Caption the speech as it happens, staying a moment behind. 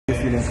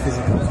feeling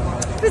physically?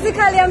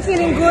 Physically, I'm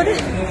feeling good.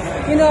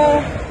 You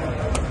know,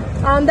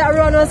 that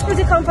run was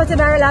pretty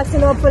comfortable and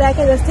relaxing. Hopefully, I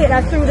can just take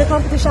that through the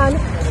competition,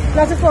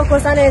 not to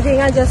focus on anything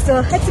and just to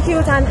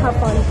execute and have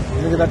fun.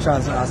 I get a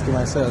chance to ask you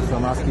myself, so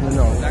I'm asking you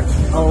now.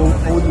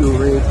 How would you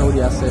rate, how would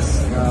you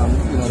assess,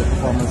 the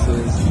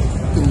performances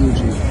in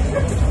UG?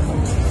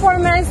 For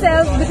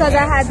myself, because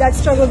I had that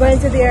struggle going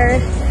to there,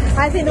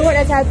 I think the work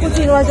that I put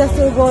in was just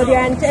to go there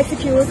and to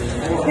execute.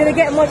 Didn't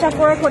get much of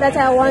work that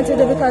I wanted to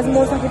do because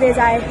most of the days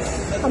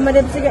I'm not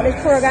able to get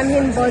the program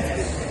in, but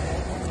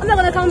I'm not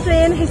going to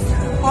complain. It's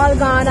all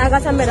gone. I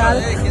got a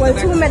medal. Well,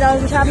 2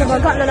 medals, which I've never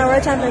gotten on a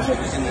World Championship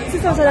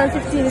since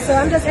 2015. So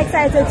I'm just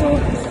excited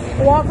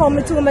to walk home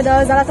with 2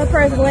 medals. A lot of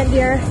persons went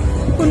there,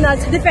 could not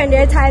defend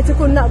their title,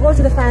 could not go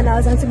to the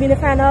finals. And to be in the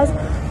finals,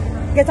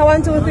 get a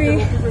 1, 2, 3,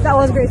 that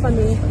was great for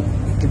me.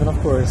 Given, of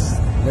course,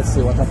 let's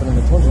see what happened in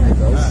the 200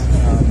 meters.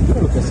 You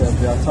look yourself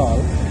there at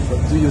all.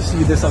 But do you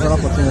see this as an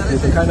opportunity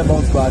to kind of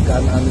bounce back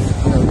and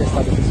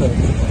establish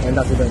yourself in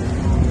that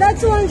event? That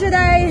 200,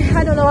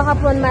 I don't know what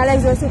happened. My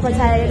legs were super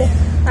tired.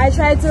 I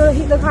tried to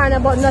hit the corner,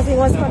 but nothing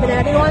was coming.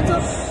 I didn't want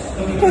to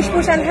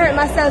push and hurt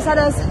myself. So I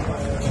just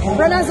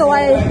run as how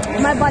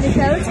my body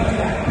felt.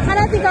 And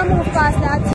I think I moved past that.